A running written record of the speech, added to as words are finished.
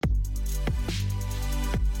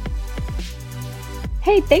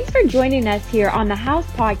Hey, thanks for joining us here on the House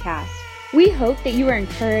Podcast. We hope that you are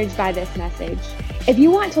encouraged by this message. If you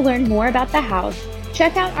want to learn more about the House,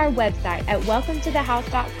 check out our website at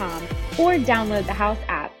welcometothehouse.com or download the House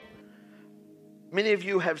app. Many of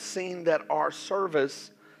you have seen that our service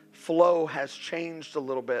flow has changed a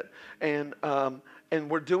little bit, and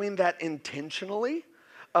we're doing that intentionally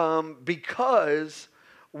because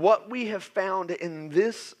what we have found in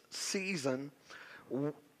this season,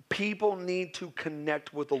 people need to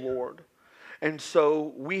connect with the Lord. And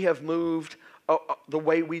so we have moved the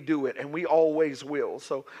way we do it, and we always will.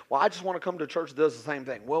 So, I just want to come to church that does the same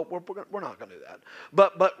thing. Well, we're not going to do that.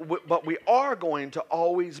 But we are going to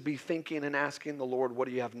always be thinking and asking the Lord, what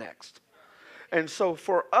do you have next? And so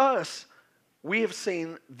for us, we have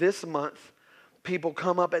seen this month, people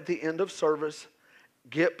come up at the end of service,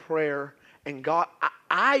 get prayer, and God,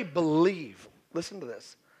 I believe, listen to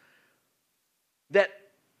this, that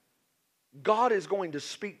God is going to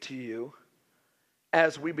speak to you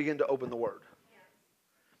as we begin to open the Word.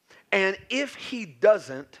 And if He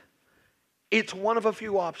doesn't, it's one of a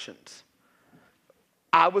few options.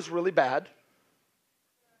 I was really bad,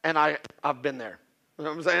 and I've been there. You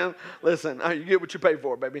know what I'm saying? Listen, you get what you pay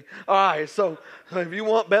for, baby. All right, so if you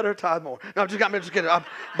want better, tithe more. No, I'm just kidding.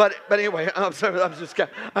 But anyway, I'm sorry. I'm just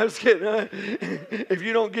kidding. If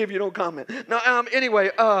you don't give, you don't comment. No,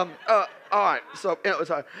 anyway, all right. So,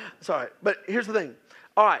 sorry. But here's the thing.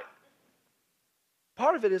 All right.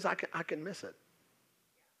 Part of it is I can miss it.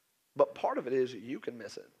 But part of it is you can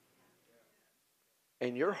miss it.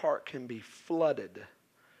 And your heart can be flooded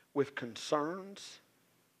with concerns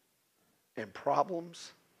and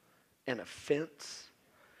problems and offense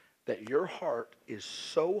that your heart is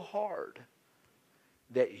so hard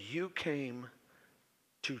that you came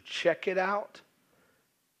to check it out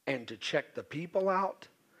and to check the people out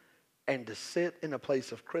and to sit in a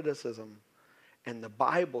place of criticism. And the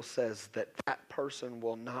Bible says that that person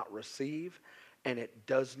will not receive, and it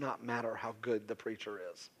does not matter how good the preacher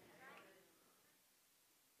is.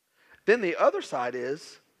 Then the other side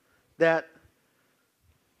is that,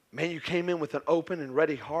 man, you came in with an open and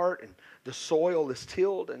ready heart, and the soil is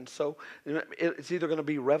tilled, and so it's either going to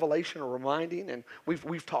be revelation or reminding, and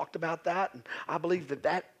we've talked about that, and I believe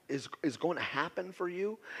that is going to happen for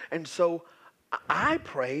you. And so I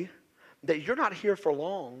pray that you're not here for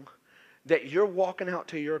long, that you're walking out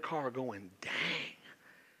to your car going,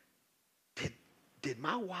 dang, did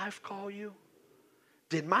my wife call you?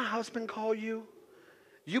 Did my husband call you?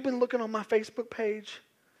 You've been looking on my Facebook page?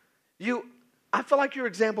 I feel like your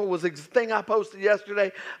example was the thing I posted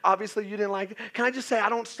yesterday. Obviously, you didn't like it. Can I just say I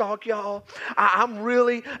don't stalk y'all? I'm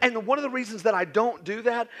really, and one of the reasons that I don't do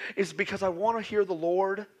that is because I want to hear the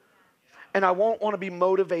Lord, and I won't want to be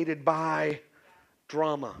motivated by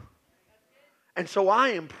drama. And so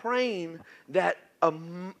I am praying that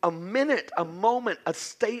a minute, a moment, a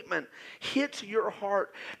statement hits your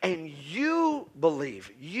heart, and you believe,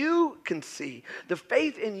 you can see, the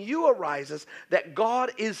faith in you arises that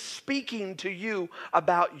God is speaking to you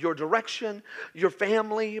about your direction, your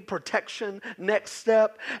family, protection, next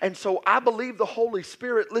step. And so I believe the Holy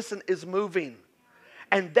Spirit, listen, is moving.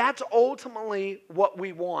 And that's ultimately what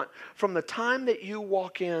we want. From the time that you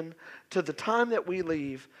walk in to the time that we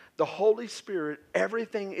leave, the Holy Spirit,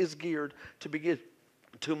 everything is geared to begin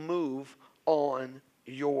to move on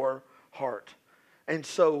your heart. And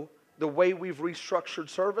so the way we've restructured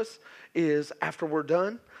service is after we're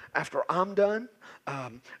done, after I'm done,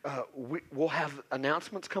 we'll have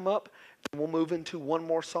announcements come up, and we'll move into one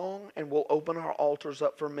more song, and we'll open our altars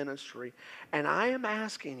up for ministry. And I am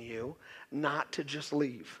asking you not to just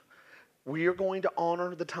leave. We are going to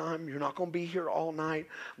honor the time. You're not going to be here all night.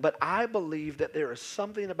 But I believe that there is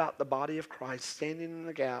something about the body of Christ standing in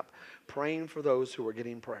the gap, praying for those who are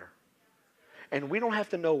getting prayer. And we don't have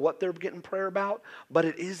to know what they're getting prayer about, but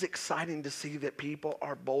it is exciting to see that people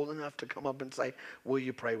are bold enough to come up and say, will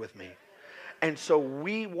you pray with me? And so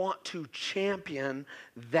we want to champion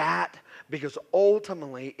that, because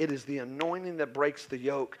ultimately it is the anointing that breaks the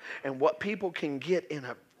yoke. And what people can get in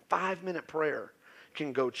a 5-minute prayer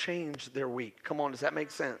can go change their week. Come on, does that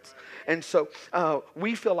make sense? And so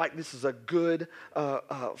we feel like this is a good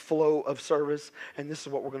flow of service, and this is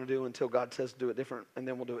what we're going to do until God says do it different, and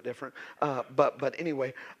then we'll do it different. But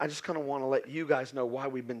anyway, I just kind of want to let you guys know why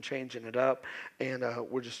we've been changing it up, and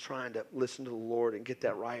we're just trying to listen to the Lord and get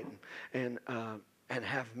that right, and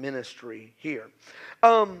have ministry here.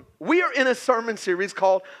 We are in a sermon series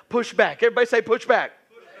called Push Back. Everybody say push back.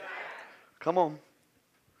 Push back. Come on.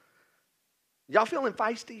 Y'all feeling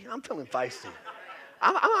feisty? I'm feeling feisty.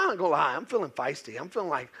 I'm not gonna lie. I'm feeling feisty. I'm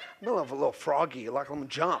feeling a little froggy, like I'm gonna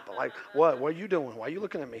jump. Like, what? What are you doing? Why are you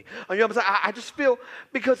looking at me? You know what I'm saying? I just feel,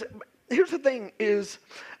 because here's the thing is,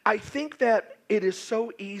 I think that it is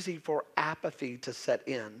so easy for apathy to set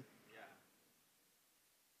in.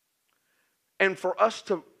 And for us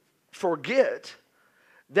to forget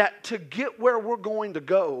that to get where we're going to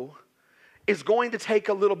go is going to take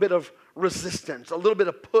a little bit of resistance, a little bit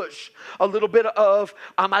of push, a little bit of,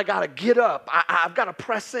 I got to get up. I've got to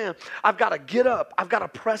press in. I've got to get up. I've got to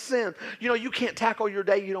press in. You know, you can't tackle your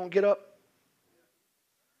day, you don't get up.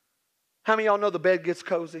 How many of y'all know the bed gets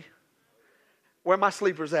cozy? Where my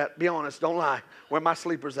sleepers at? Be honest, don't lie. Where my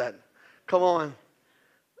sleepers at? Come on.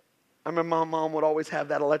 I remember my mom would always have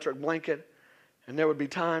that electric blanket, and there would be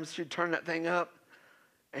times she'd turn that thing up,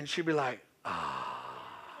 and she'd be like, I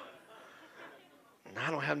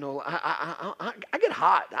don't have no, I get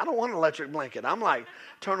hot. I don't want an electric blanket. I'm like,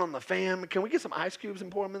 turn on the fan. Can we get some ice cubes and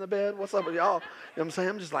pour them in the bed? What's up with y'all? You know what I'm saying?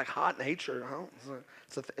 I'm just like hot nature.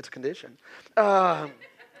 It's a condition. But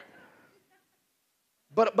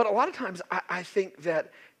a lot of times I think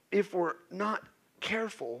that if we're not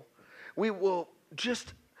careful, we will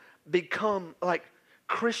just become like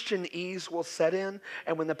Christianese will set in.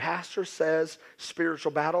 And when the pastor says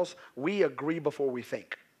spiritual battles, we agree before we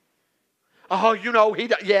think. Oh, you know,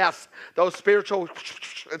 yes, those spiritual,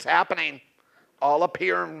 it's happening all up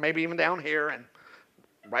here and maybe even down here and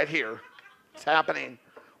right here. It's happening.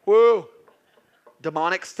 Woo.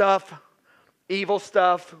 Demonic stuff, evil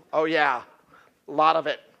stuff. Oh, yeah, a lot of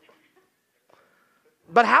it.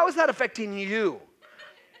 But how is that affecting you?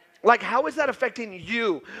 Like, how is that affecting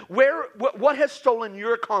you? What has stolen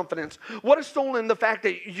your confidence? What has stolen the fact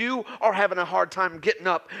that you are having a hard time getting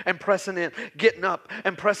up and pressing in, getting up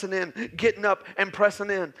and pressing in, getting up and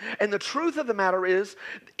pressing in? And the truth of the matter is,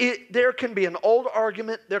 there can be an old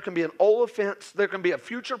argument, there can be an old offense, there can be a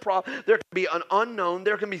future problem, there can be an unknown,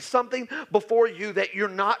 there can be something before you that you're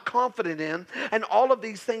not confident in, and all of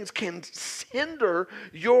these things can hinder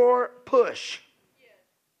your push.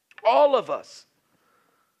 All of us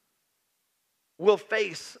will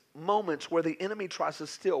face moments where the enemy tries to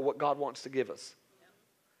steal what God wants to give us.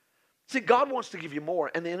 See, God wants to give you more,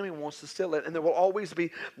 and the enemy wants to steal it, and there will always be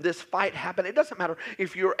this fight happen. It doesn't matter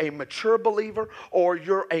if you're a mature believer or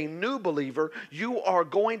you're a new believer, you are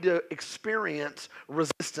going to experience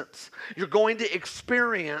resistance. You're going to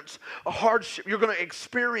experience a hardship. You're going to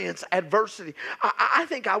experience adversity. I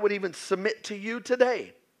think I would even submit to you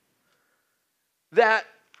today that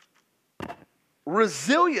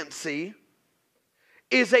resiliency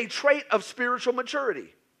is a trait of spiritual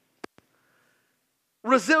maturity.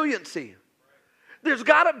 Resiliency. There's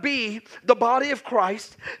got to be the body of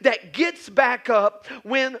Christ that gets back up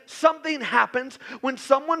when something happens, when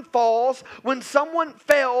someone falls, when someone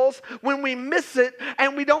fails, when we miss it,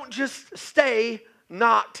 and we don't just stay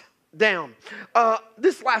knocked down.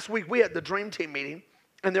 This last week we had the Dream Team meeting,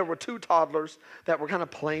 and there were 2 toddlers that were kind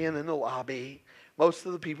of playing in the lobby. Most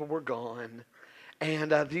of the people were gone.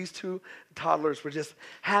 And these 2 toddlers were just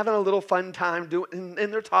having a little fun time doing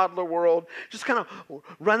in their toddler world, just kind of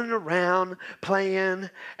running around, playing.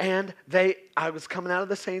 And I was coming out of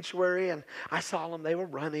the sanctuary, and I saw them. They were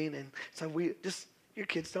running, and so your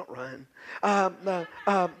kids don't run. But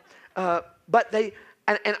they,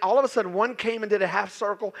 and all of a sudden, one came and did a half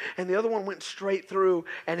circle, and the other one went straight through,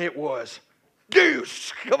 and it was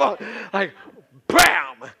deuce. Come on, like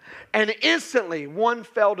bam! And instantly, one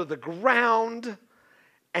fell to the ground.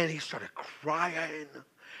 And he started crying,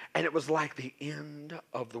 and it was like the end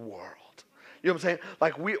of the world. You know what I'm saying?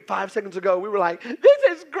 Like 5 seconds ago, we were like, this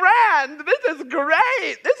is grand, this is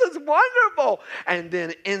great, this is wonderful. And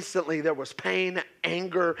then instantly there was pain,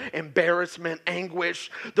 anger, embarrassment, anguish.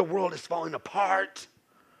 The world is falling apart.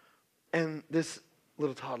 And this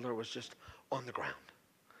little toddler was just on the ground.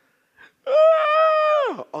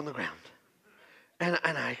 On the ground. And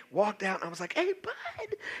I walked out, and I was like, hey, bud.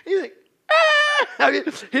 And he's like,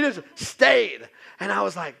 he just stayed. And I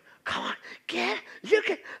was like, come on, you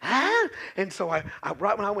can, huh? And so I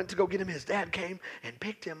right when I went to go get him, his dad came and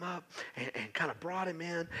picked him up and kind of brought him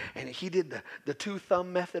in. And he did the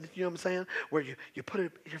 2-thumb method, you know what I'm saying? Where you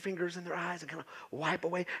put your fingers in their eyes and kind of wipe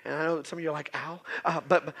away. And I know some of you are like, ow.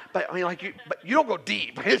 But I mean, like you don't go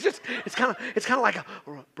deep. It's kind of like a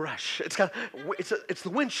brush. It's the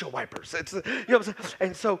windshield wipers. You know what I'm saying?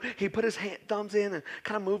 And so he put his thumbs in and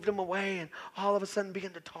kind of moved them away, and all of a sudden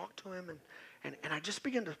began to talk to him. And I just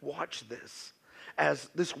began to watch this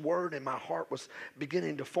as this word in my heart was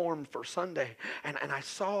beginning to form for Sunday. And I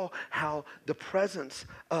saw how the presence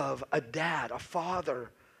of a dad, a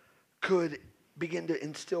father, could begin to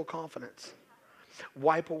instill confidence,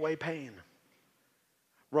 wipe away pain,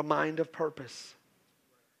 Remind of purpose.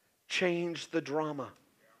 Change the drama.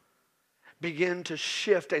 Begin to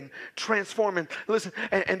shift and transform. And listen,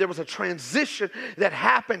 and there was a transition that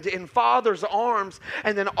happened in Father's arms.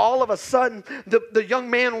 And then all of a sudden, the young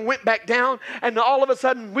man went back down. And all of a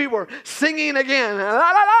sudden, we were singing again. La, la,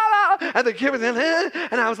 la, la. And the kid was in,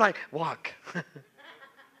 and I was like, walk.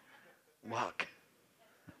 Walk.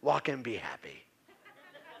 Walk and be happy.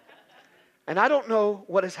 And I don't know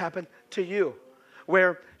what has happened to you,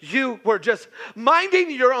 where you were just minding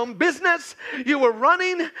your own business. You were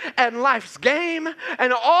running and life's game.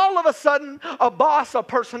 And all of a sudden, a boss, a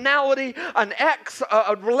personality, an ex,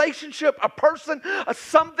 a relationship, a person,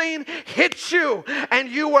 something hits you. And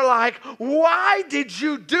you were like, why did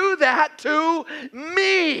you do that to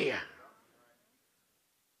me?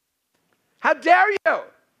 How dare you?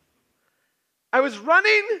 I was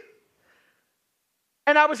running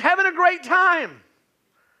and I was having a great time.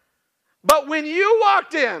 But when you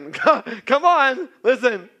walked in, come on,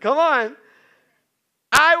 listen, come on.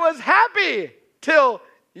 I was happy till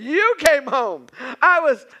you came home. I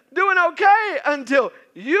was doing okay until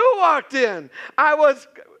you walked in.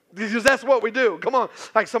 Because that's what we do. Come on.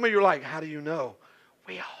 Like some of you are like, how do you know?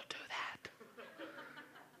 We all do that.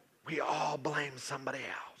 We all blame somebody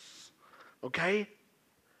else. Okay?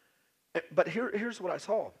 But here's what I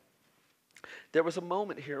saw. There was a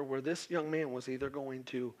moment here where this young man was either going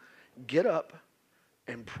to get up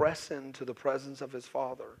and press into the presence of his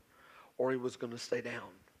Father, or he was going to stay down.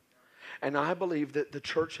 And I believe that the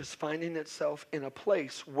church is finding itself in a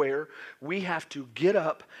place where we have to get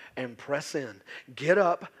up and press in. Get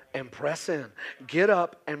up and press in. Get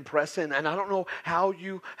up and press in. And I don't know how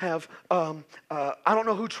you have, I don't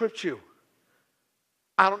know who tripped you.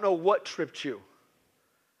 I don't know what tripped you.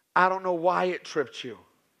 I don't know why it tripped you.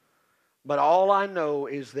 But all I know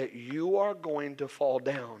is that you are going to fall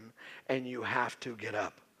down and you have to get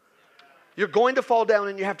up. You're going to fall down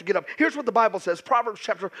and you have to get up. Here's what the Bible says. Proverbs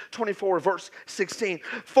chapter 24, verse 16.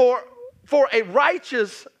 For the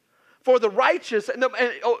righteous, and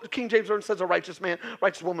King James Version says a righteous man,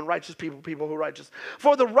 righteous woman, righteous people who are righteous.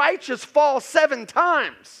 For the righteous fall 7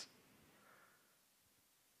 times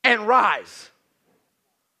and rise.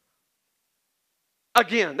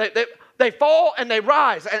 Again, they fall and they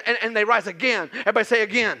rise and they rise again. Everybody say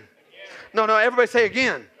again. No, everybody say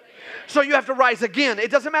again. So you have to rise again.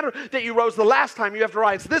 It doesn't matter that you rose the last time. You have to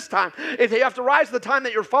rise this time. If you have to rise the time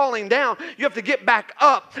that you're falling down, you have to get back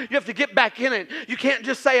up. You have to get back in it. You can't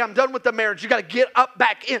just say, I'm done with the marriage. You got to get up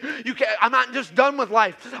back in. I'm not just done with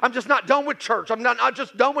life. I'm just not done with church. I'm not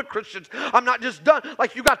just done with Christians. I'm not just done.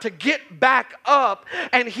 Like, you got to get back up.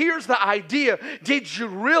 And here's the idea. Did you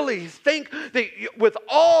really think that with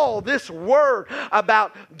all this word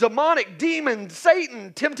about demonic, demon,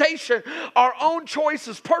 Satan, temptation, our own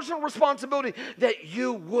choices, personal responsibility, that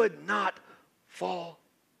you would not fall?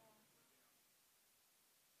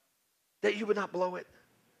 That you would not blow it?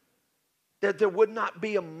 That there would not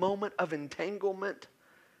be a moment of entanglement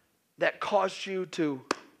that caused you to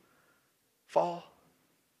fall?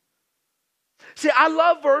 See, I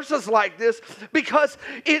love verses like this because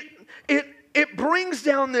it brings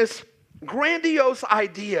down this grandiose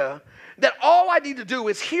idea that all I need to do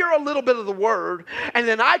is hear a little bit of the word, and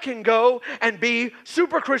then I can go and be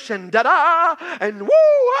super Christian, da-da, and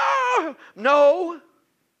woo-ah. No.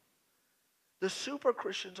 The super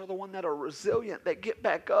Christians are the ones that are resilient, that get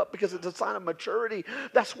back up because it's a sign of maturity.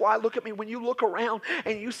 That's why, look at me, when you look around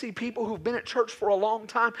and you see people who've been at church for a long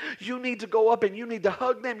time, you need to go up and you need to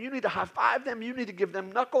hug them, you need to high five them, you need to give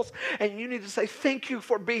them knuckles, and you need to say, thank you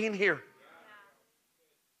for being here.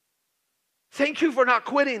 Thank you for not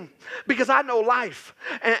quitting, because I know life,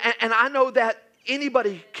 and I know that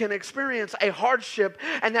anybody can experience a hardship,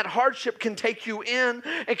 and that hardship can take you in,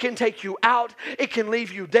 it can take you out, it can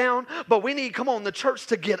leave you down, but we need, the church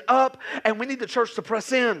to get up, and we need the church to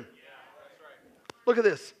press in. Yeah, that's right. Look at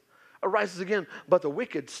this. Arises again, but the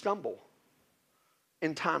wicked stumble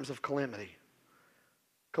in times of calamity.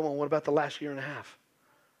 Come on, what about the last year and a half?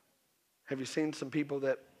 Have you seen some people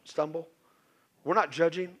that stumble? We're not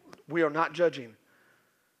judging. We are not judging.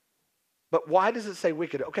 But why does it say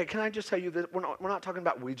wicked? Okay, can I just tell you that we're not talking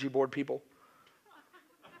about Ouija board people?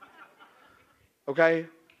 Okay?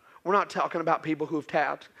 We're not talking about people who've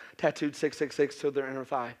tattooed 666 to their inner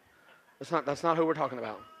thigh. That's not who we're talking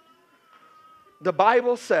about. The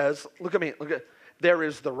Bible says, look at me, there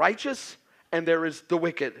is the righteous and there is the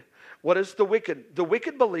wicked. What is the wicked? The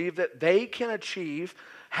wicked believe that they can achieve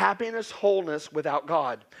happiness, wholeness without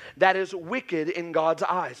God. That is wicked in God's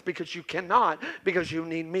eyes, because you cannot, because you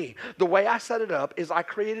need me. The way I set it up is I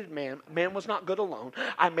created man. Man was not good alone.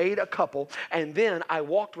 I made a couple, and then I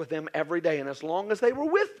walked with them every day. And as long as they were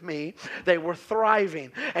with me, they were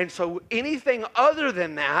thriving. And so anything other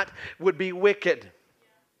than that would be wicked.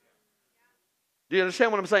 Do you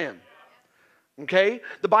understand what I'm saying? Okay?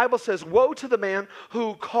 The Bible says, woe to the man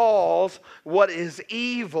who calls what is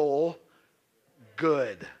evil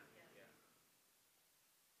good.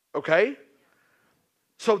 Okay?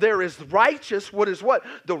 So there is righteous, what is what?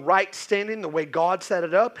 The right standing, the way God set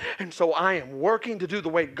it up. And so I am working to do the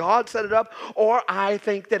way God set it up. Or I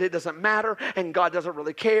think that it doesn't matter and God doesn't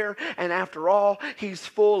really care. And after all, He's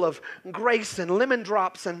full of grace and lemon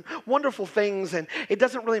drops and wonderful things. And it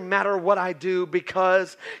doesn't really matter what I do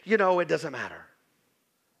because, it doesn't matter.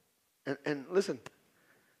 And listen,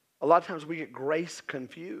 a lot of times we get grace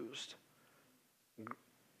confused.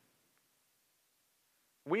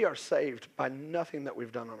 We are saved by nothing that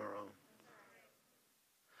we've done on our own.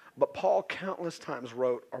 But Paul countless times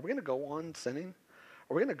wrote, are we going to go on sinning?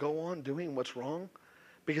 Are we going to go on doing what's wrong?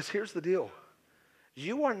 Because here's the deal.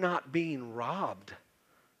 You are not being robbed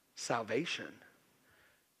salvation.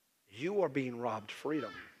 You are being robbed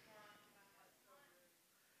freedom.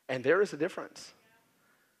 And there is a difference.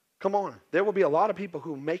 Come on, there will be a lot of people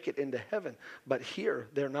who make it into heaven, but here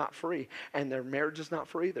they're not free, and their marriage is not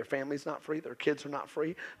free, their family's not free, their kids are not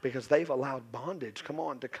free, because they've allowed bondage,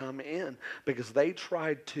 to come in, because they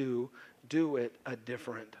tried to do it a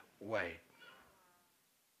different way.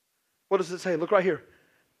 What does it say? Look right here.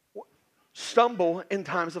 Stumble in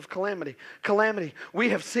times of calamity. Calamity.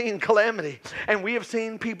 We have seen calamity, and we have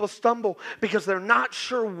seen people stumble because they're not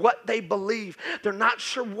sure what they believe. They're not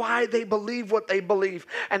sure why they believe what they believe.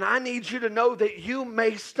 And I need you to know that you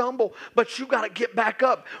may stumble, but you got to get back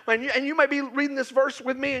up. And you may be reading this verse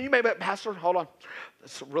with me, and you may be, Pastor, hold on.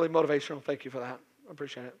 It's really motivational. Thank you for that. I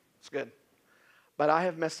appreciate it. It's good. But I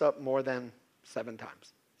have messed up more than 7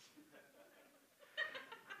 times.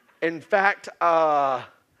 In fact,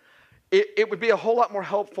 It would be a whole lot more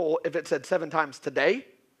helpful if it said 7 times today.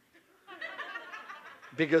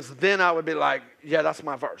 Because then I would be like, yeah, that's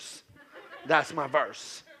my verse. That's my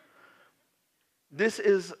verse. This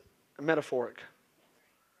is metaphoric.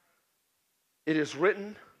 It is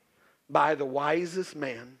written by the wisest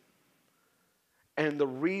man. And the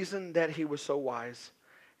reason that he was so wise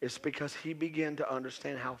is because he began to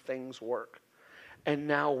understand how things work. And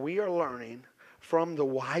now we are learning from the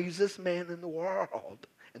wisest man in the world,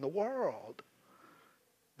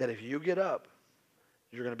 that if you get up,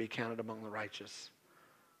 you're going to be counted among the righteous.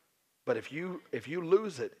 But if you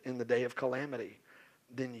lose it in the day of calamity,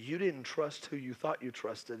 then you didn't trust who you thought you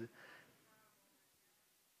trusted.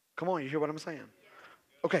 Come on, you hear what I'm saying?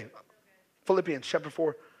 Okay, Philippians chapter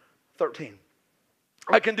 4:13.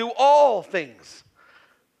 I can do all things.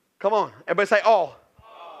 Come on, everybody say all.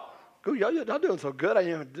 Ooh, y'all doing so good. I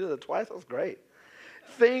didn't even do that twice. That was great.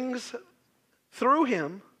 Things through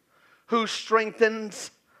Him who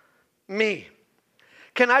strengthens me.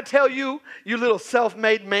 Can I tell you, you little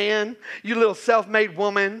self-made man, you little self-made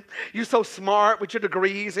woman, you so smart with your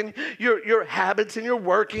degrees and your habits and your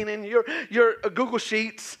working and your Google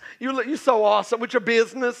Sheets. You're so awesome with your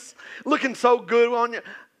business, looking so good on you.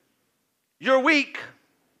 You're weak.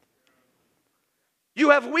 You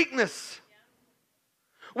have weakness.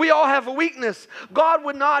 We all have a weakness. God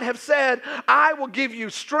would not have said, I will give you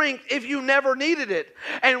strength if you never needed it.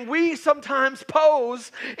 And we sometimes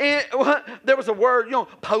pose. There was a word,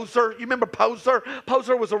 poser. You remember poser?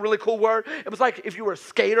 Poser was a really cool word. It was like if you were a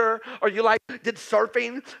skater or you did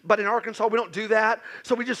surfing. But in Arkansas, we don't do that.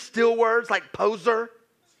 So we just steal words like poser.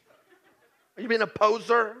 Are you being a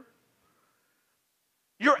poser?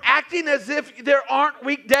 You're acting as if there aren't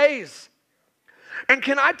weak days. And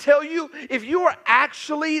can I tell you, if you are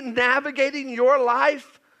actually navigating your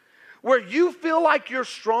life where you feel like you're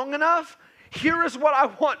strong enough, here is what I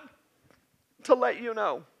want to let you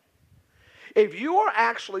know. If you are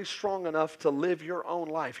actually strong enough to live your own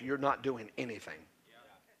life, you're not doing anything.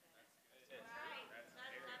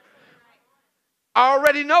 I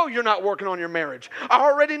already know you're not working on your marriage. I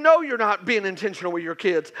already know you're not being intentional with your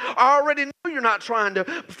kids. I already know you're not trying to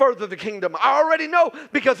further the kingdom. I already know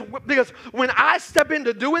because when I step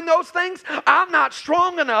into doing those things, I'm not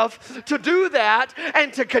strong enough to do that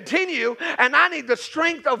and to continue. And I need the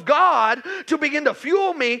strength of God to begin to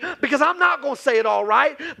fuel me because I'm not going to say it all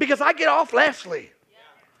right because I get all fleshly.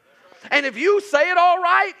 And if you say it all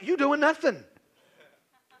right, you're doing nothing.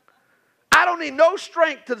 I don't need no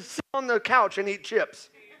strength to sit on the couch and eat chips.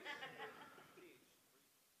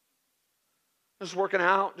 Just working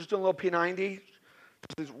out, just doing a little P90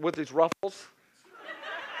 with these ruffles.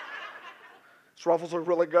 These ruffles are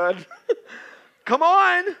really good. Come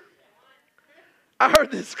on. I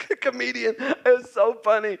heard this comedian. It was so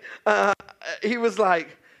funny. He was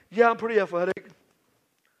like, yeah, I'm pretty athletic.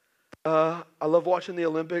 I love watching the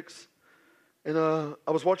Olympics. And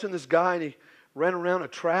I was watching this guy, and he ran around a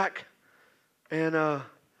track. And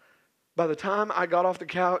by the time I got off the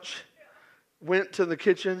couch, went to the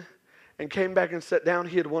kitchen, and came back and sat down,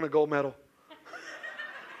 he had won a gold medal.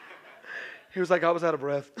 He was like, I was out of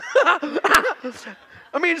breath.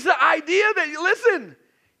 I mean, it's the idea that, listen,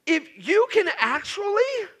 if you can actually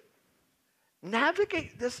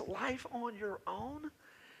navigate this life on your own,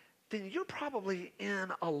 then you're probably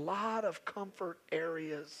in a lot of comfort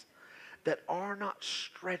areas that are not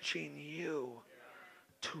stretching you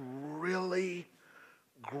to really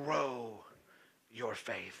grow your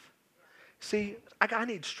faith. See, I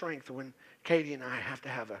need strength when Katie and I have to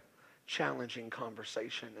have a challenging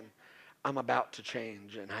conversation, and I'm about to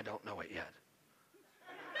change, and I don't know it yet.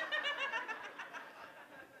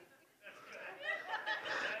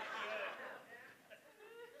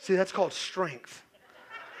 See, that's called strength.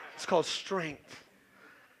 It's called strength.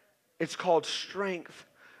 It's called strength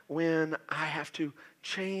when I have to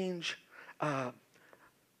change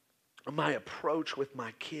my approach with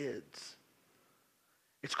my kids.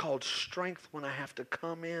 It's called strength when I have to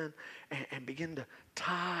come in and begin to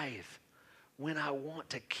tithe when I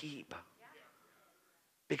want to keep.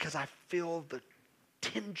 Because I feel the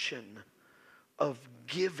tension of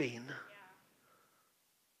giving.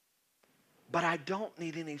 But I don't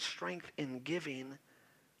need any strength in giving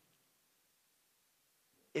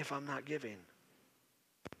if I'm not giving.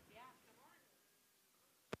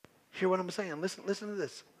 Hear what I'm saying? Listen to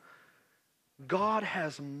this. God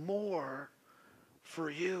has more for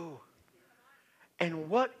you. And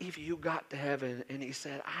what if you got to heaven and he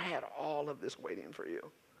said, I had all of this waiting for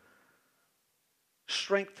you?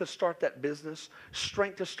 Strength to start that business.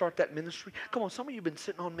 Strength to start that ministry. Come on, some of you have been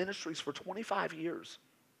sitting on ministries for 25 years.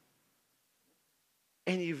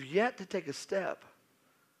 And you've yet to take a step.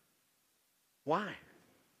 Why?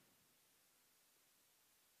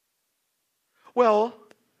 Well,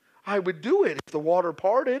 I would do it if the water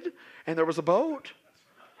parted and there was a boat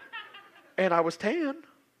and I was tan.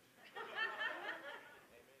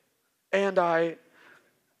 And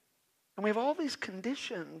we have all these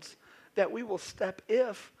conditions that we will step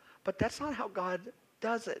if, but that's not how God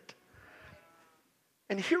does it.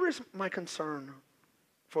 And here is my concern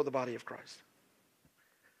for the body of Christ.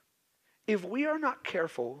 If we are not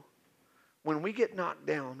careful, when we get knocked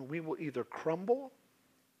down, we will either crumble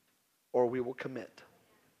or we will commit.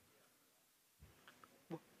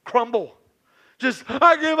 Crumble. Just,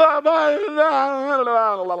 I give up.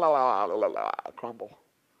 Crumble.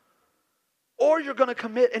 Or you're going to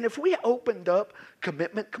commit. And if we opened up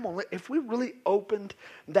commitment, come on, if we really opened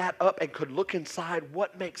that up and could look inside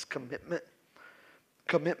what makes commitment,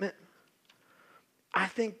 I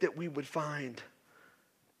think that we would find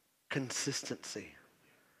consistency.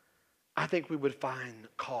 I think we would find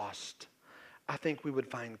cost. I think we would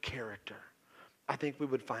find character. I think we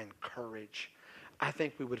would find courage. I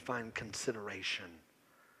think we would find consideration.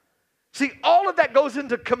 See, all of that goes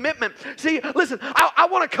into commitment. See, listen, I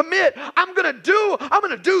want to commit. I'm going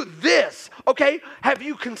to do this. Okay? Have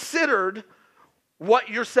you considered what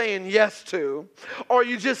you're saying yes to? Or are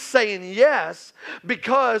you just saying yes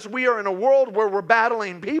because we are in a world where we're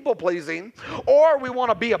battling people pleasing, or we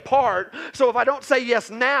want to be a part? So if I don't say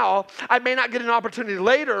yes now, I may not get an opportunity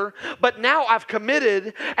later, but now I've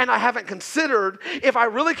committed and I haven't considered if I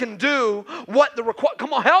really can do what the request.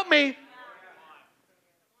 Come on, help me.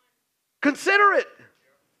 Consider it.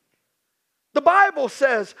 The Bible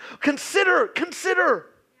says, consider.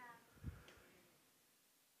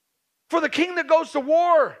 For the king that goes to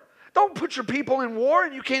war. Don't put your people in war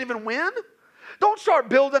and you can't even win. Don't start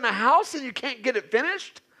building a house and you can't get it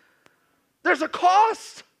finished. There's a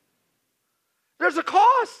cost. There's a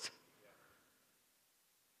cost.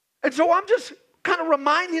 And so I'm just kind of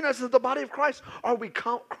reminding us of the body of Christ. Are we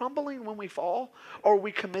crumbling when we fall, or are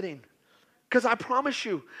we committing? Because I promise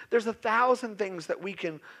you, there's 1,000 things that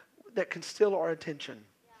can steal our attention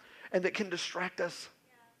and that can distract us.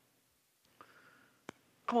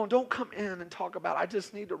 Come on, don't come in and talk about, I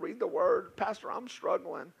just need to read the word. Pastor, I'm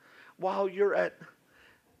struggling. While you're at,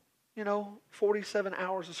 47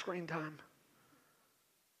 hours of screen time.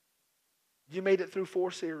 You made it through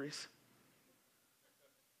 4 series.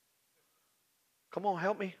 Come on,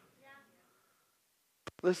 help me.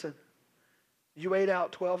 Listen, you ate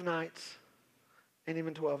out 12 nights. Ain't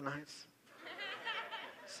even 12 nights.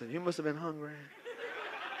 So you must have been hungry.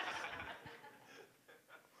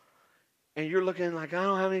 And you're looking like, I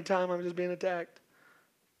don't have any time, I'm just being attacked.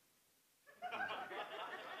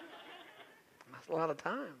 That's a lot of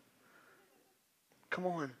time. Come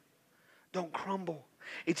on. Don't crumble.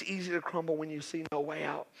 It's easy to crumble when you see no way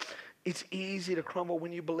out. It's easy to crumble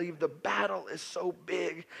when you believe the battle is so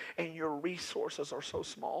big and your resources are so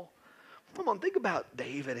small. Come on, think about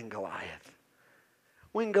David and Goliath.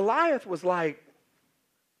 When Goliath was like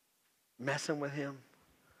messing with him,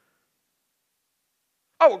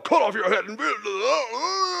 I will cut off your head.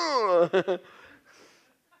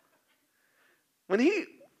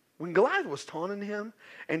 When Goliath was taunting him,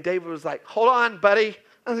 and David was like, hold on, buddy.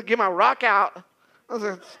 I'm going to get my rock out.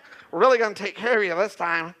 We're really going to take care of you this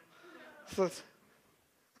time.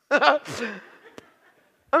 I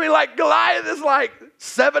mean, like Goliath is like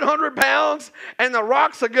 700 pounds, and the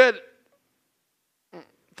rock's a good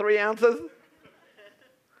 3 ounces.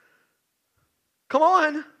 Come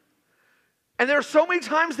on. And there are so many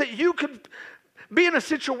times that you could be in a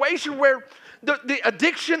situation where the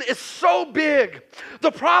addiction is so big.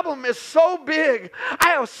 The problem is so big. I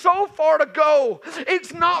have so far to go.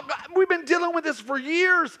 We've been dealing with this for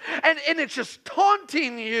years, and it's just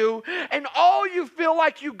taunting you, and all you feel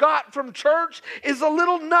like you got from church is a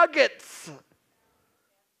little nuggets.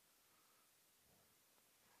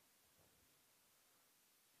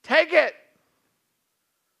 Take it.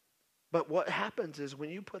 But what happens is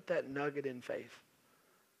when you put that nugget in faith,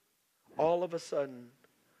 all of a sudden,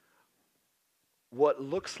 what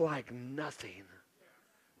looks like nothing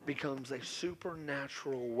becomes a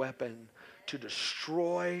supernatural weapon to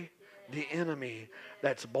destroy the enemy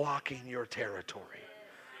that's blocking your territory.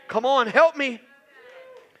 Come on, help me.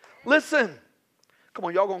 Listen. Come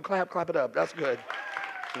on, y'all gonna clap it up. That's good.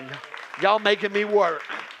 Y'all making me work.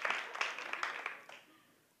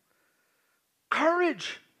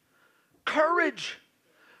 Courage. Courage.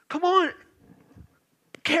 Come on.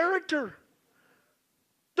 Character.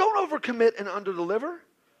 Don't overcommit and underdeliver.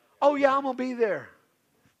 Oh yeah, I'm going to be there.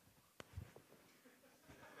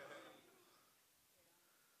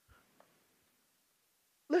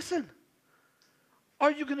 Listen.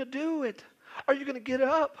 Are you going to do it? Are you going to get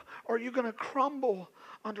up? Or are you going to crumble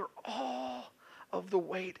under all of the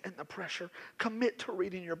weight and the pressure? Commit to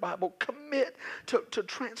reading your Bible. Commit to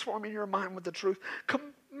transforming your mind with the truth.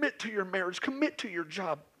 Commit to your marriage. Commit to your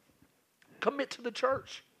job. Commit to the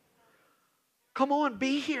church. Come on,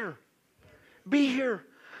 be here. Be here.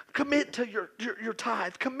 Commit to your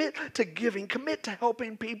tithe. Commit to giving. Commit to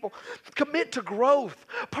helping people. Commit to growth.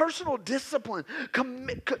 Personal discipline.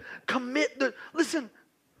 Listen,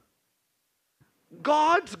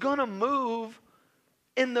 God's going to move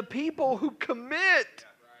in the people who commit.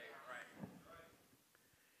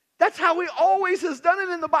 That's how He always has done it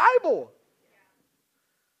in the Bible.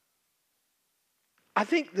 I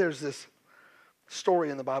think there's this story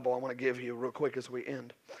in the Bible I want to give you real quick as we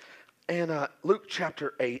end. And Luke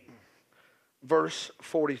chapter 8, verse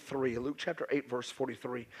 43. Luke chapter 8, verse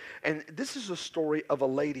 43. And this is a story of a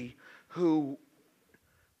lady who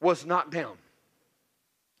was knocked down.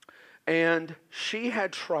 And she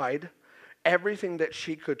had tried everything that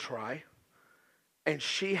she could try. And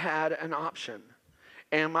she had an option.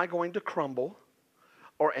 Am I going to crumble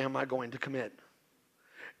or am I going to commit?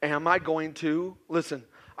 Am I going to, listen,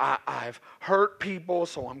 I've hurt people,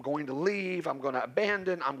 so I'm going to leave, I'm going to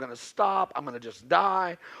abandon, I'm going to stop, I'm going to just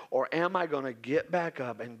die? Or am I going to get back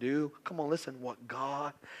up and do, come on, listen, what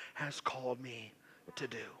God has called me to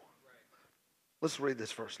do? Let's read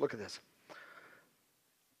this first. Look at this.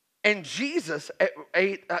 And Jesus,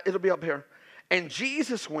 it'll be up here. And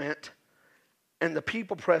Jesus went, and the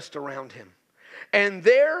people pressed around him. And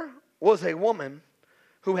there was a woman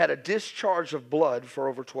who had a discharge of blood for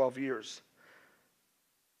over 12 years.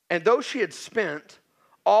 And though she had spent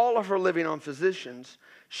all of her living on physicians,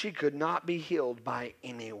 she could not be healed by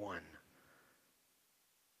anyone.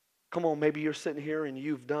 Come on, maybe you're sitting here and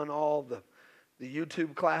you've done all the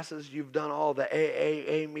YouTube classes, you've done all the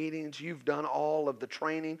AAA meetings, you've done all of the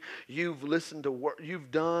training, you've listened to work,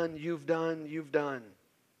 you've done.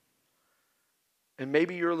 And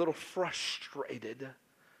maybe you're a little frustrated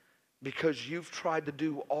because you've tried to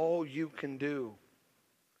do all you can do.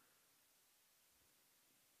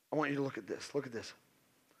 I want you to look at this. Look at this.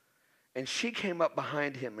 And she came up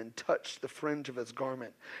behind him and touched the fringe of his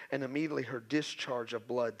garment, and immediately her discharge of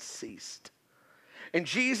blood ceased. And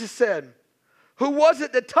Jesus said, "Who was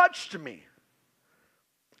it that touched me?"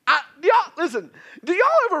 Listen, do y'all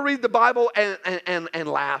ever read the Bible and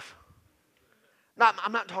laugh?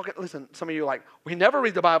 I'm not talking, listen, some of you are like, we never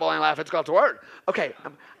read the Bible and laugh, it's God's word. Okay,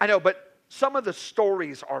 I know, but some of the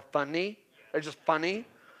stories are funny. They're just funny.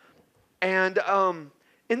 And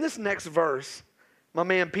in this next verse, my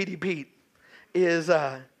man Petey Pete, is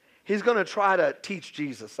he's going to try to teach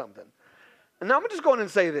Jesus something. And now I'm just going to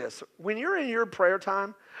say this. When you're in your prayer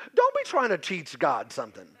time, don't be trying to teach God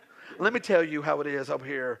something. Let me tell you how it is up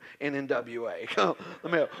here in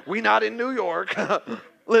NWA. We not in New York.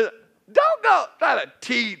 Don't go try to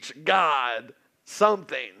teach God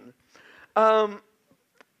something.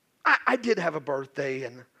 I did have a birthday,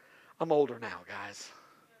 and I'm older now, guys.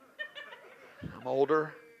 I'm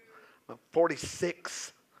older. I'm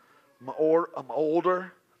 46. I'm older,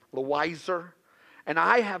 a little wiser. And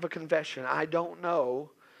I have a confession. I don't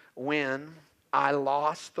know when I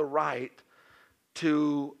lost the right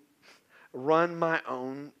to run my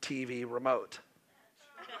own TV remote.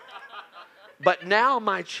 But now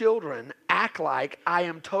my children act like I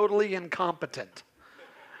am totally incompetent.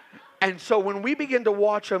 And so when we begin to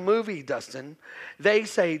watch a movie, Dustin, they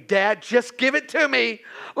say, Dad, just give it to me.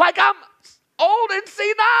 Like I'm old and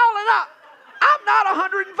senile, and I'm not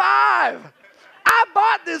 105. I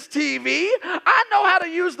bought this TV. I know how to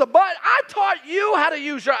use the button. I taught you how to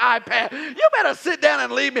use your iPad. You better sit down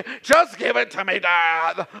and leave me. Just give it to me,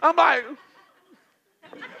 Dad. I'm like,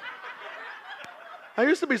 I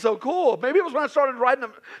used to be so cool. Maybe it was when I started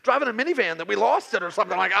driving a minivan that we lost it or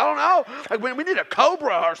something. Like, I don't know. Like when we need a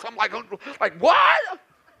Cobra or something. Like what? I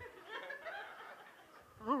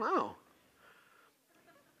don't know.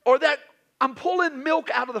 Or that I'm pulling milk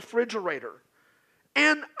out of the refrigerator,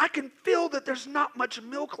 and I can feel that there's not much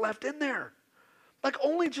milk left in there. Like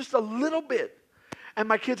only just a little bit. And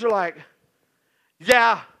my kids are like,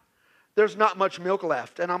 yeah, there's not much milk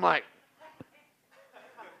left. And I'm like,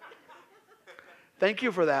 thank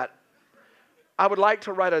you for that. I would like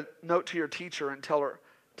to write a note to your teacher and tell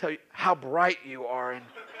you how bright you are. And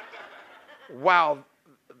wow,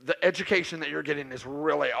 the education that you're getting is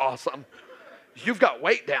really awesome. You've got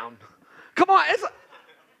weight down. Come on.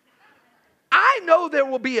 I know there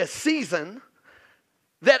will be a season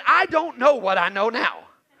that I don't know what I know now.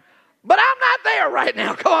 But I'm not there right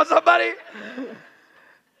now. Come on, somebody.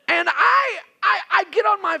 And I get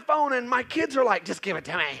on my phone and my kids are like, just give it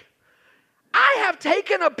to me. I have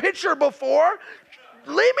taken a picture before.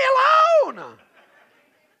 Leave me alone.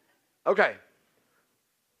 Okay.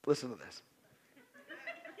 Listen to this.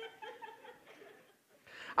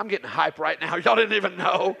 I'm getting hype right now. Y'all didn't even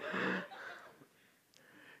know.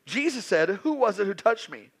 Jesus said, who was it who touched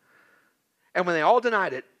me? And when they all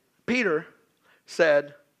denied it, Peter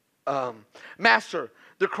said, Master,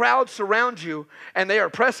 the crowd surrounds you and they are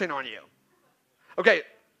pressing on you. Okay,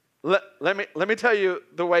 let me tell you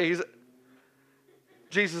the way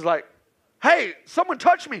Jesus is like, hey, someone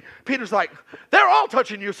touched me. Peter's like, they're all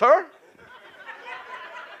touching you, sir.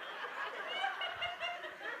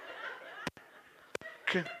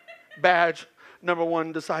 Badge, number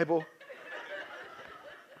 1 disciple.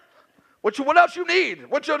 What else you need? You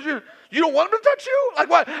don't want them to touch you? Like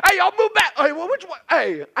what? Hey, y'all move back. Hey, well, which one?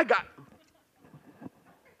 Hey, I got.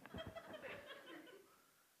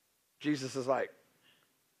 Jesus is like,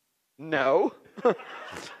 no.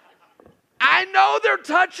 I know they're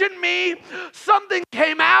touching me. Something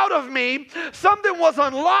came out of me. Something was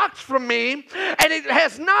unlocked from me. And it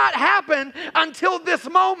has not happened until this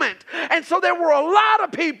moment. And so there were a lot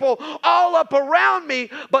of people all up around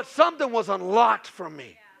me, but something was unlocked from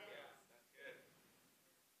me.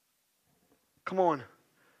 Come on.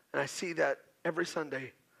 And I see that every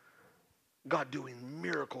Sunday, God doing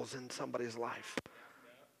miracles in somebody's life.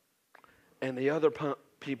 And the other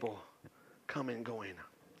people coming going,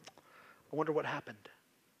 I wonder what happened.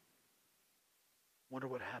 Wonder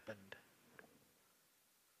what happened.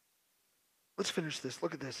 Let's finish this.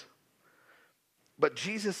 Look at this. But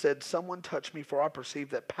Jesus said, someone touched me, for I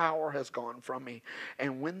perceive that power has gone from me.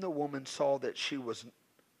 And when the woman saw that she was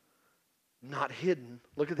not hidden,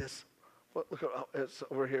 look at this. Look, it's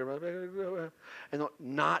over here. And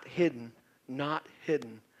not hidden, not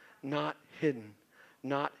hidden, not hidden,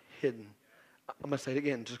 not hidden. I'm going to say it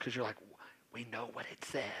again just because you're like, we know what it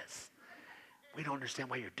says. We don't understand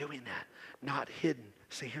why you're doing that. Not hidden.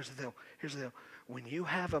 See, here's the deal. Here's the deal. When you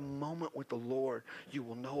have a moment with the Lord, you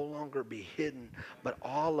will no longer be hidden. But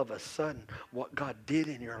all of a sudden, what God did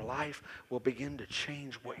in your life will begin to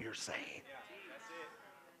change what you're saying. Yeah, that's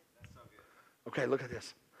it. That's so good. Okay, look at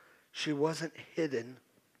this. She wasn't hidden.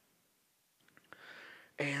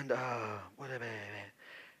 And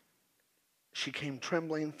she came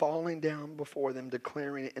trembling, falling down before them,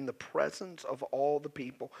 declaring in the presence of all the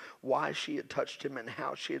people why she had touched him and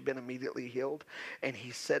how she had been immediately healed. And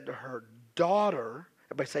he said to her, daughter,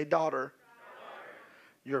 everybody say daughter,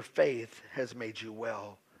 your faith has made you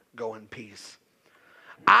well. Go in peace.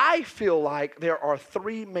 I feel like there are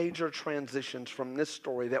 3 major transitions from this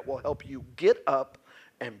story that will help you get up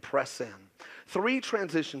and press in. 3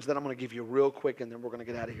 transitions that I'm going to give you real quick, and then we're going to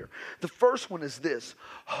get out of here. The first one is this.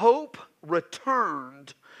 Hope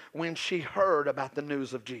returned when she heard about the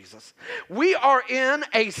news of Jesus. We are in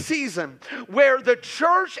a season where the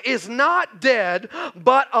church is not dead,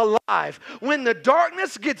 but alive. When the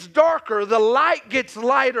darkness gets darker, the light gets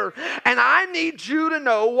lighter. And I need you to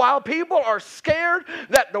know, while people are scared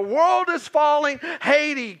that the world is falling,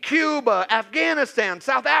 Haiti, Cuba, Afghanistan,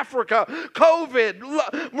 South Africa, COVID,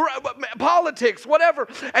 politics, whatever,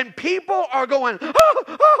 and people are going,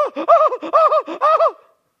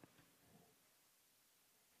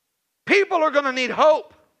 people are going to need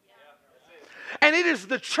hope. And it is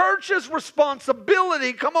the church's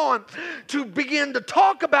responsibility, come on, to begin to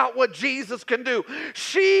talk about what Jesus can do.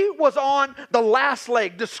 She was on the last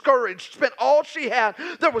leg, discouraged, spent all she had.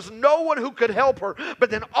 There was no one who could help her. But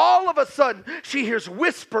then all of a sudden, she hears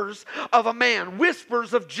whispers of a man,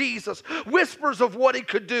 whispers of Jesus, whispers of what he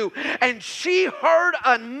could do. And she heard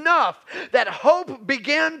enough that hope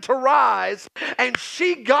began to rise. And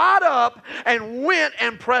she got up and went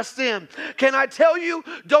and pressed in. Can I tell you,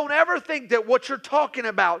 don't ever think that what you're talking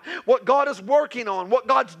about, what God is working on, what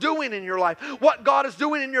God's doing in your life, what God is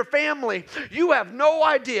doing in your family, you have no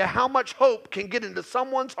idea how much hope can get into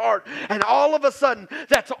someone's heart, and all of a sudden,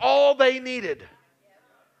 that's all they needed.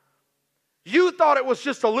 You thought it was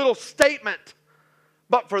just a little statement,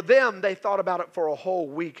 but for them, they thought about it for a whole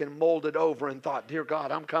week and mulled it over and thought, dear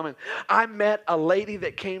God, I'm coming. I met a lady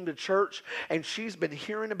that came to church, and she's been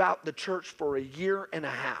hearing about the church for a year and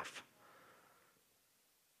a half.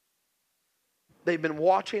 They've been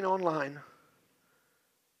watching online.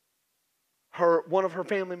 One of her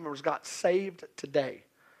family members got saved today.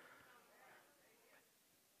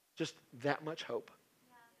 Just that much hope.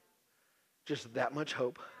 Just that much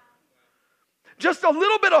hope. Just a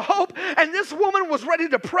little bit of hope, and this woman was ready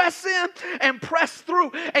to press in and press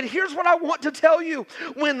through. And here's what I want to tell you.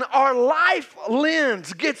 When our life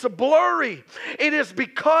lens gets blurry, it is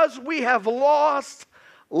because we have lost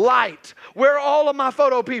light. Where are all of my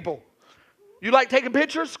photo people? You like taking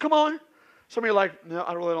pictures? Come on. Some of you are like, no,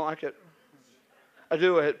 I really don't like it. I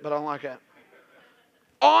do it, but I don't like it.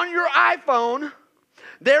 On your iPhone,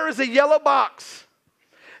 there is a yellow box.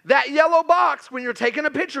 That yellow box, when you're taking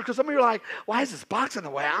a picture, because some of you are like, why is this box in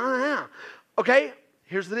the way? I don't know. Okay,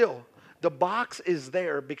 here's the deal. The box is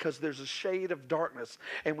there because there's a shade of darkness.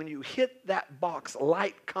 And when you hit that box,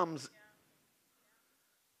 light comes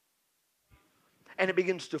and it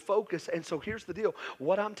begins to focus. And so here's the deal.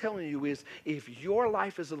 What I'm telling you is, if your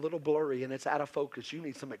life is a little blurry and it's out of focus, you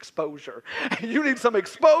need some exposure. You need some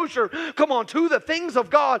exposure, come on, to the things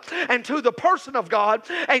of God and to the person of God.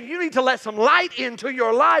 And you need to let some light into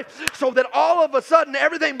your life so that all of a sudden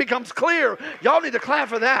everything becomes clear. Y'all need to clap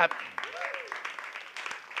for that.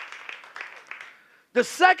 The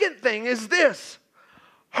second thing is this.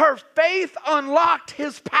 Her faith unlocked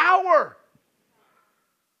his power.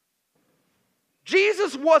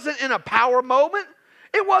 Jesus wasn't in a power moment.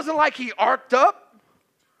 It wasn't like he arced up.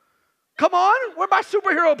 Come on, where my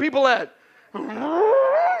superhero people at?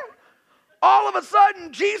 All of a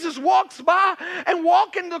sudden, Jesus walks by and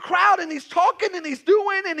walks in the crowd, and he's talking and he's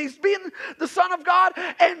doing and he's being the Son of God,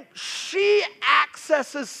 and she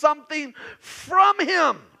accesses something from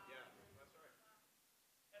him.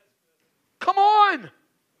 Come on.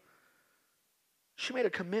 She made a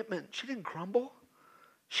commitment. She didn't crumble.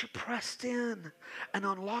 She pressed in and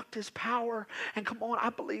unlocked his power. And come on, I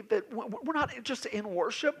believe that we're not just in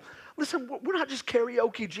worship. Listen, we're not just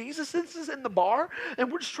karaoke Jesus. This is in the bar and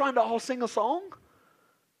we're just trying to all sing a song.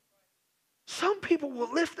 Some people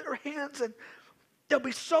will lift their hands and they'll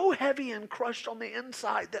be so heavy and crushed on the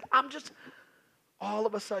inside that all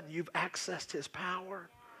of a sudden you've accessed his power.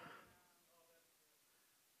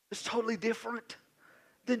 It's totally different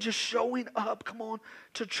than just showing up, come on,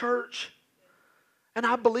 to church. And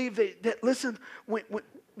I believe that listen,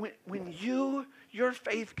 when your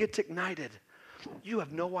faith gets ignited, you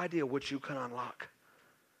have no idea what you can unlock.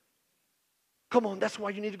 Come on, that's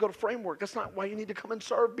why you need to go to Framework. That's not why you need to come and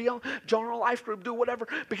serve, be on General Life Group, do whatever.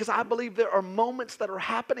 Because I believe there are moments that are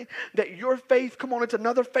happening that your faith, come on, it's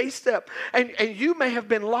another faith step. And you may have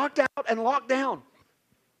been locked out and locked down.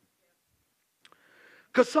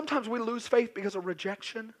 Because sometimes we lose faith because of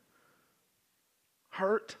rejection,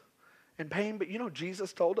 hurt, and pain. But you know,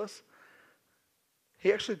 Jesus told us,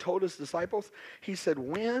 he actually told his disciples, he said,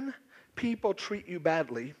 when people treat you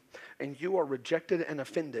badly and you are rejected and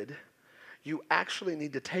offended, you actually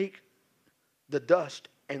need to take the dust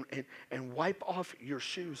and wipe off your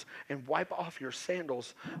shoes and wipe off your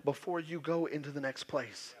sandals before you go into the next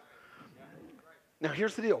place. Now,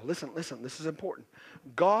 here's the deal. Listen, this is important.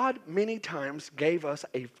 God many times gave us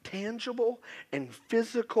a tangible and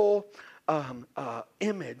physical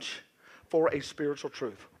image for a spiritual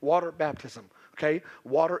truth. Water baptism, okay?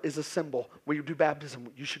 Water is a symbol. We do baptism.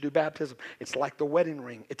 You should do baptism. It's like the wedding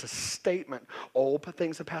ring. It's a statement. Old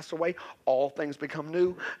things have passed away. All things become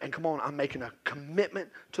new. And come on, I'm making a commitment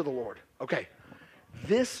to the Lord. Okay,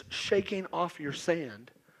 this shaking off your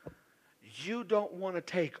sand, you don't want to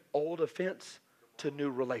take old offense to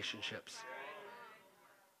new relationships.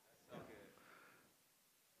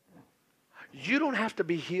 You don't have to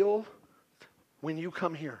be healed when you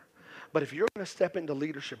come here. But if you're going to step into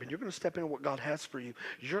leadership and you're going to step into what God has for you,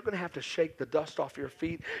 you're going to have to shake the dust off your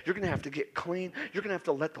feet. You're going to have to get clean. You're going to have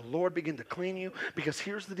to let the Lord begin to clean you. Because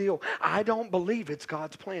here's the deal. I don't believe it's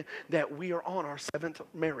God's plan that we are on our 7th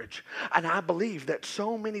marriage. And I believe that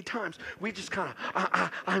so many times we just kind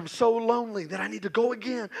of, I'm so lonely that I need to go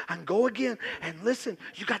again and go again. And listen,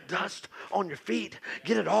 you got dust on your feet.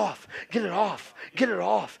 Get it off. Get it off. Get it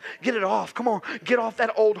off. Get it off. Come on. Get off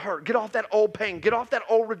that old hurt. Get off that old pain. Get off that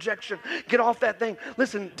old rejection. Get off that thing.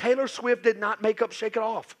 Listen, Taylor Swift did not make up Shake It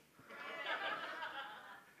Off.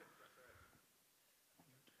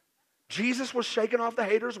 Jesus was shaking off the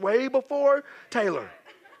haters way before Taylor.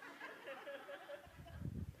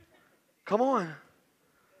 Come on.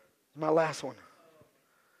 My last one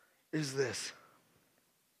is this.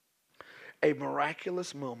 A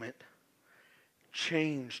miraculous moment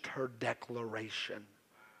changed her declaration.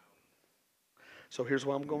 So here's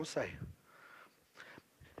what I'm going to say.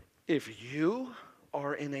 If you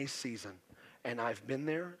are in a season, and I've been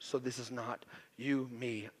there, so this is not you,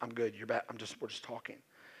 me, I'm good, you're bad, we're just talking.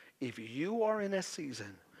 If you are in a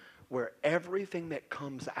season where everything that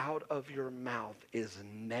comes out of your mouth is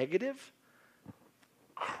negative,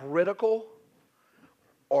 critical,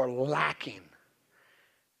 or lacking,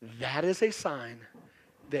 that is a sign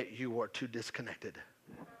that you are too disconnected.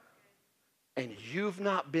 And you've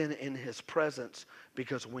not been in His presence,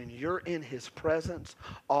 because when you're in His presence,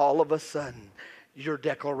 all of a sudden, your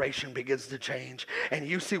declaration begins to change. And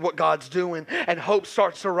you see what God's doing, and hope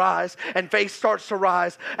starts to rise, and faith starts to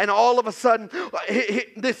rise. And all of a sudden,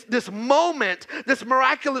 this moment, this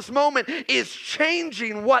miraculous moment is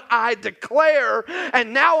changing what I declare.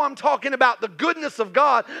 And now I'm talking about the goodness of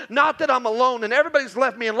God, not that I'm alone and everybody's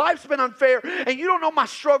left me and life's been unfair and you don't know my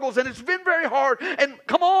struggles and it's been very hard. And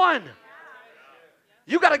come on.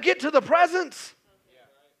 You got to get to the presence.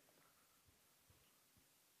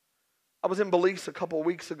 I was in Belize a couple of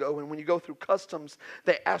weeks ago, and when you go through customs,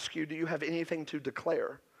 they ask you, do you have anything to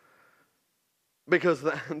declare? Because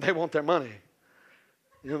they want their money.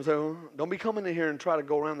 You know what I'm saying? Don't be coming in here and try to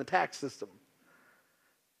go around the tax system.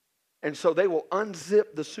 And so they will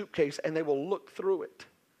unzip the suitcase, and they will look through it.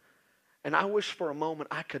 And I wish for a moment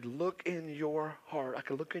I could look in your heart, I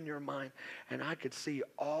could look in your mind, and I could see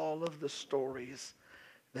all of the stories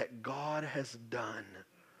that God has done.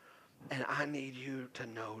 And I need you to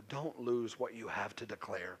know, don't lose what you have to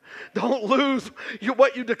declare. Don't lose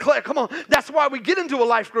what you declare. Come on. That's why we get into a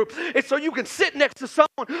life group. It's so you can sit next to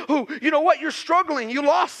someone who, you know what, you're struggling. You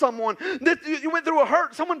lost someone. You went through a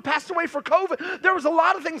hurt. Someone passed away for COVID. There was a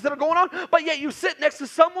lot of things that are going on, but yet you sit next to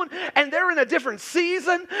someone and they're in a different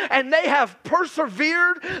season and they have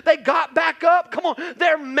persevered. They got back up. Come on.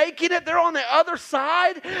 They're making it. They're on the other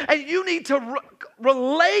side. And you need to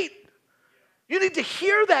relate. You need to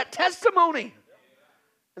hear that testimony.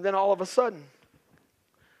 And then all of a sudden,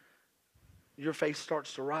 your faith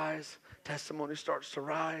starts to rise, testimony starts to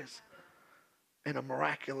rise, and a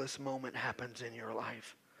miraculous moment happens in your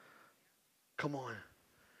life. Come on.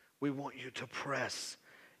 We want you to press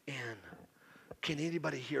in. Can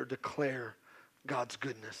anybody here declare God's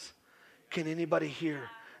goodness? Can anybody here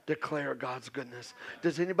declare God's goodness?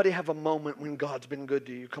 Does anybody have a moment when God's been good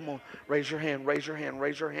to you? Come on, raise your hand, raise your hand,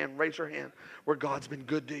 raise your hand, raise your hand, where God's been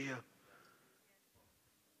good to you.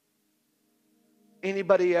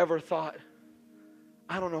 Anybody ever thought,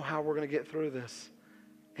 I don't know how we're going to get through this,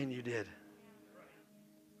 and you did?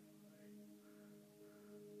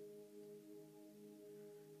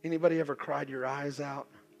 Anybody ever cried your eyes out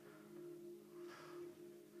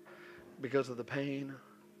because of the pain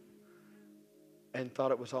and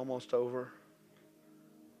thought it was almost over?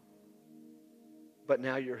 But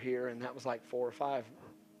now you're here, and that was like 4 or 5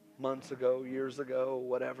 months ago, years ago,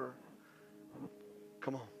 whatever.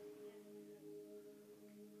 Come on.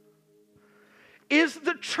 Is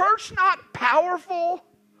the church not powerful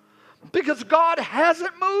because God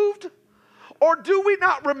hasn't moved? Or do we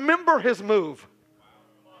not remember His move?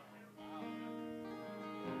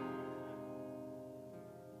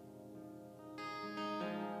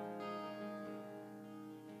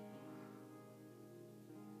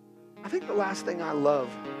 think the last thing I love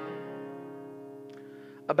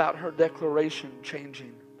about her declaration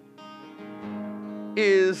changing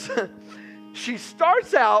is she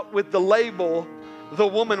starts out with the label, the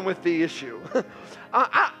woman with the issue.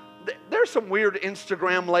 There's some weird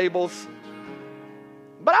Instagram labels,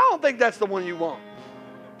 but I don't think that's the one you want.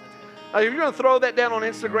 If you're going to throw that down on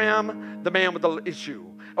Instagram, the man with the issue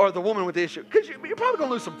or the woman with the issue, because you're probably going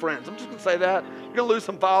to lose some friends. I'm just going to say that. You're going to lose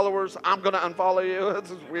some followers. I'm going to unfollow you.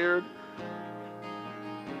 This is weird.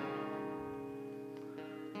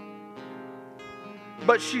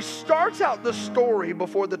 But she starts out the story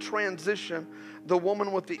before the transition, the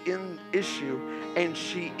woman with the issue, and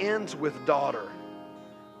she ends with daughter.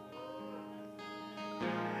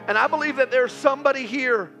 And I believe that there's somebody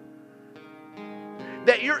here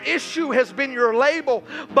that your issue has been your label,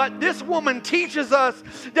 but this woman teaches us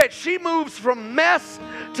that she moves from mess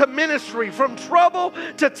to ministry, from trouble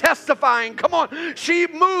to testifying. Come on, she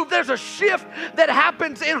moved. There's a shift that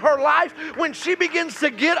happens in her life when she begins to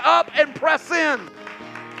get up and press in.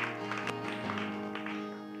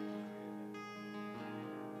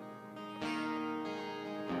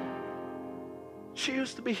 She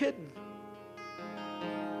used to be hidden.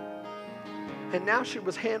 And now she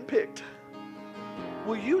was handpicked.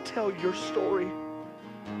 Will you tell your story?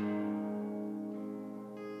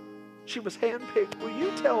 She was handpicked. Will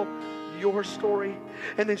you tell your story?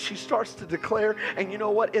 And then she starts to declare, and you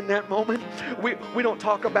know what? In that moment, we don't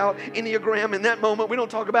talk about Enneagram. In that moment, we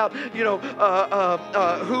don't talk about,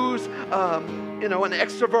 who's an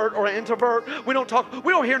extrovert or an introvert. We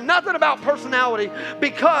don't hear nothing about personality,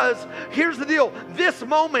 because here's the deal. This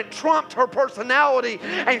moment trumped her personality,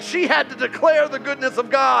 and she had to declare the goodness of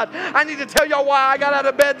God. I need to tell y'all why I got out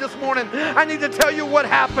of bed this morning. I need to tell you what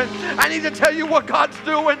happened. I need to tell you what God's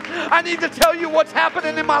doing. I need to tell you what's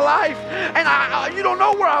happening in my life. And you don't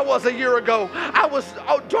know where I was a year ago. I was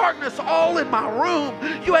darkness all in my room.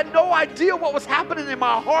 You had no idea what was happening in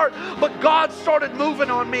my heart, but God started moving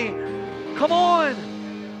on me. Come on.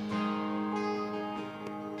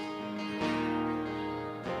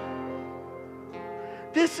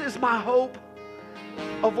 This is my hope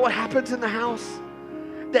of what happens in the house.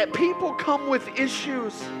 That people come with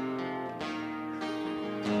issues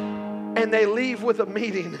and they leave with a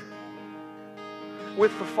meeting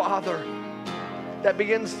with the Father that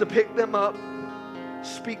begins to pick them up,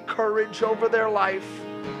 speak courage over their life,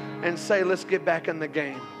 and say, let's get back in the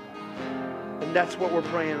game. And that's what we're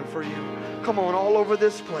praying for you. Come on, all over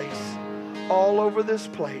this place. All over this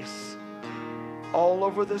place. All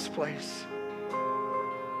over this place.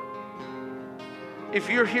 If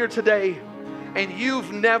you're here today and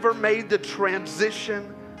you've never made the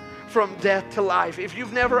transition from death to life, if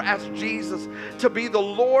you've never asked Jesus to be the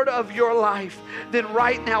Lord of your life, then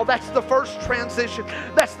right now, that's the first transition.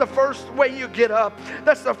 That's the first way you get up.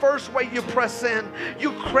 That's the first way you press in.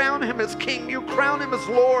 You crown Him as King. You crown Him as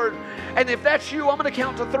Lord. And if that's you, I'm going to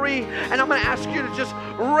count to 3, and I'm going to ask you to just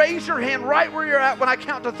raise your hand right where you're at when I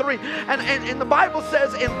count to 3. And the Bible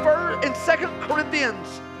says in 2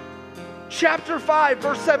 Corinthians chapter 5,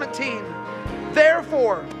 verse 17,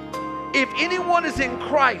 therefore, if anyone is in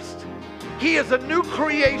Christ, he is a new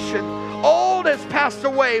creation. Old has passed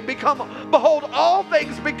away. Behold, all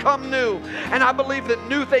things become new. And I believe that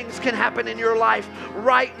new things can happen in your life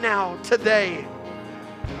right now, today.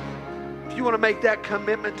 If you want to make that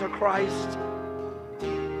commitment to Christ,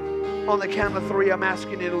 on the count of 3, I'm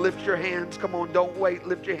asking you to lift your hands. Come on, don't wait.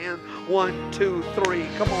 Lift your hand. 1, 2, 3.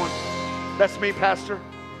 Come on. That's me, Pastor.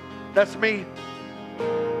 That's me.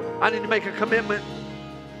 I need to make a commitment.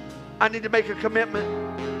 I need to make a commitment.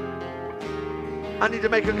 I need to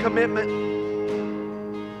make a commitment.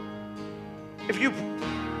 If you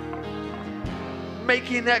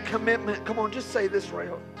making that commitment, come on, just say this right.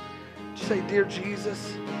 Just say, dear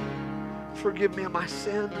Jesus, forgive me of my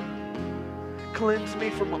sin. Cleanse me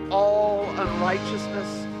from all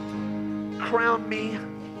unrighteousness. Crown me,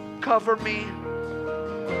 cover me,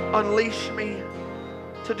 unleash me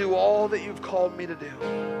to do all that you've called me to do.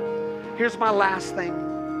 Here's my last thing,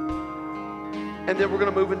 and then we're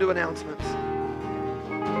going to move into announcements.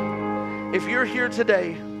 If you're here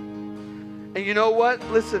today, and you know what?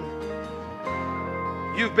 Listen,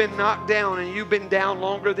 you've been knocked down, and you've been down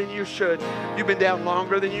longer than you should. You've been down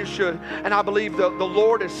longer than you should. And I believe the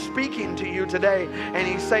Lord is speaking to you today, and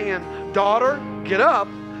He's saying, daughter, get up.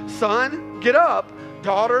 Son, get up.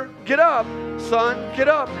 Daughter, get up. Son, get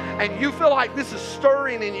up. And you feel like this is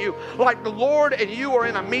stirring in you, like the Lord and you are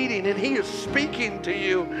in a meeting and He is speaking to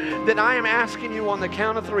you, then I am asking you on the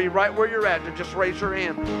count of 3, right where you're at, to just raise your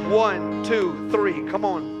hand. 1, 2, 3. Come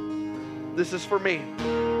on. This is for me.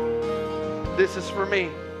 This is for me.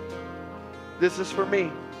 This is for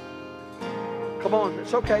me. Come on,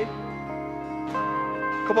 it's okay.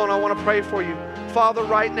 Come on, I want to pray for you. Father,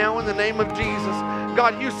 right now in the name of Jesus,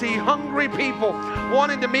 God, you see hungry people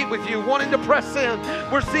wanting to meet with you, wanting to press in.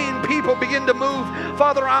 We're seeing people begin to move.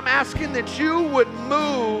 Father, I'm asking that you would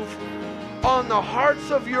move on the hearts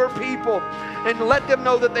of your people and let them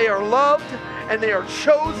know that they are loved and they are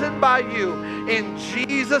chosen by you in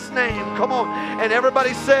Jesus' name. Come on. And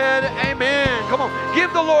everybody said, amen. Come on.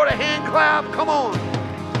 Give the Lord a hand clap. Come on.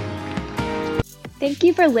 Thank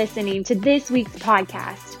you for listening to this week's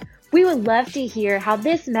podcast. We would love to hear how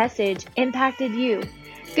this message impacted you.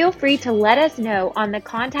 Feel free to let us know on the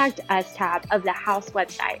Contact Us tab of the House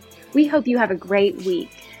website. We hope you have a great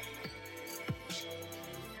week.